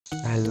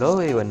Hello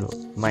everyone,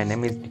 my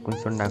name is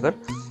Nagar.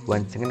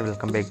 Once again,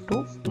 welcome back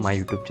to my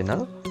YouTube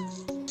channel.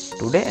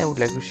 Today I would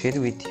like to share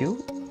with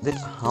you that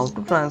how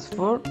to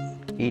transfer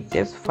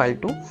Etabs file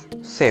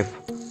to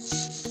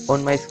SAFE.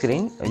 On my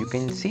screen, you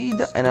can see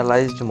the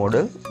analyzed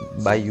model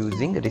by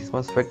using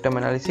response spectrum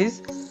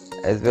analysis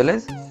as well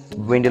as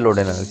window load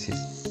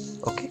analysis.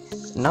 Okay,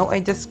 now I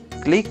just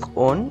click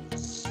on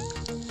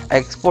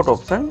export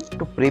option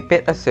to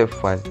prepare a SAFE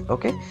file.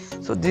 Okay,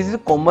 so this is a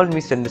common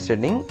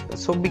misunderstanding,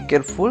 so be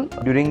careful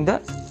during the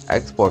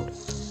export.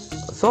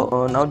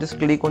 So now just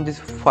click on this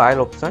file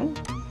option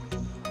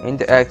in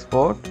the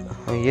export.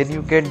 Here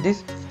you get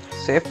this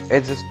SAFE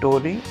as a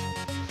story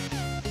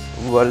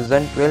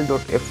version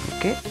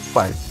 12.fk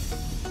file.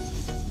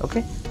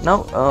 Okay,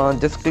 now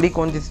just click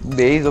on this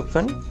base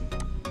option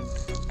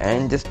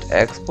and just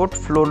export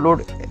flow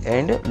load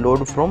and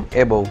load from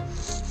above.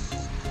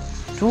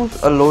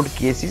 Choose a load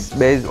cases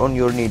based on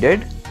your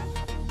needed.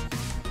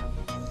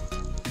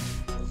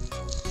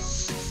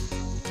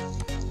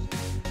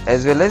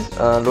 As well as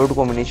load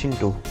combination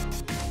too.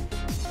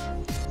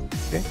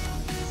 Okay,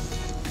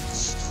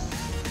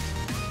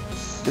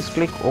 just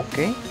click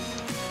OK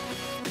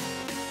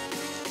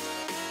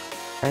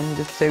and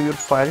just save your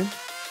file.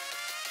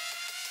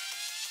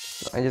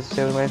 So I just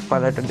save my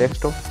file at a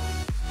desktop.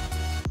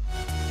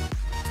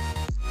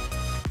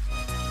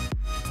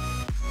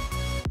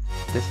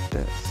 Just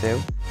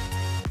save.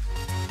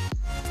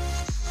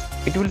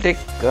 It will take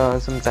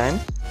some time.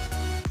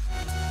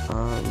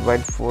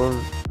 Wait for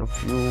a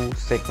few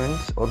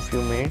seconds or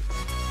few minutes.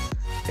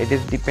 It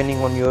is depending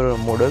on your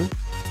model.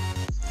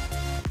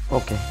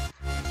 Okay,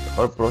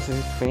 our process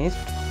is finished.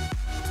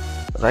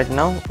 Right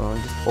now,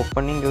 just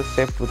opening your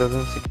SAFE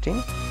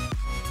 2016.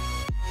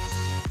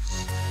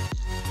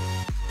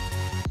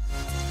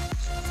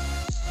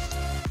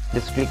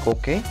 Just click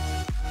OK.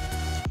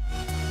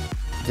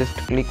 Just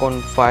click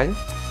on File,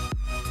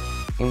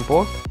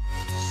 Import,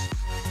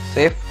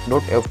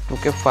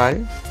 SAFE.f2k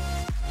file.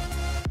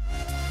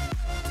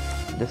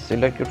 Just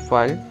select your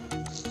file.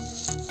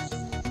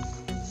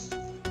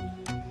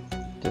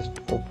 Just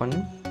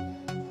open.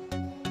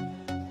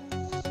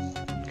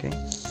 Okay.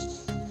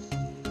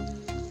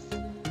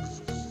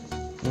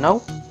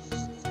 Now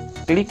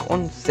click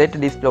on Set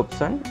Display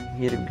option.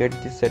 Here you get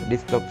the Set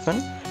Display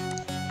option.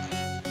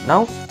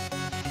 Now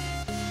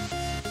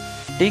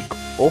tick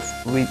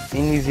off with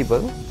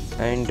invisible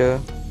and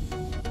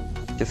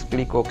just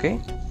click OK.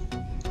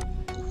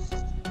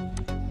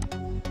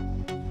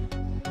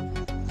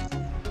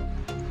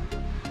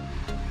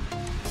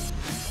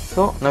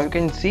 So now you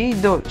can see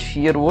the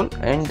shear wall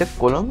and the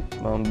column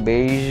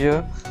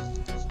beige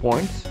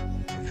points.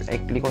 If I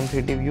click on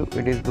 3D view,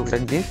 it is look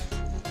like this.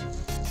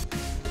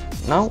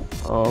 Now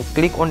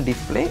click on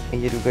display.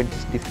 Here you get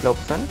this display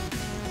option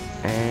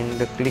and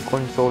click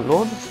on show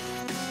load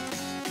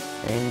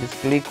and just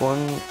click on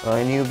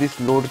any of this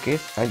load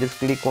case. I just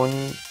click on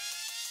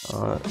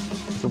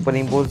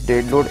superimpose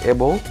dead load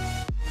above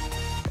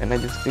and I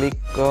just click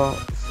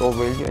show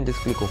value and just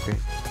click OK.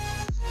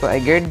 So I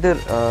get the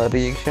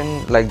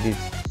reaction like this.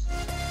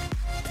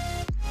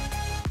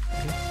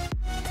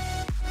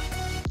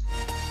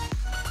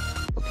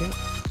 Okay.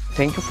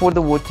 Thank you for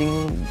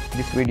watching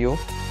this video.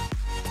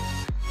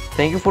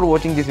 Thank you for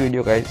watching this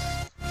video, guys.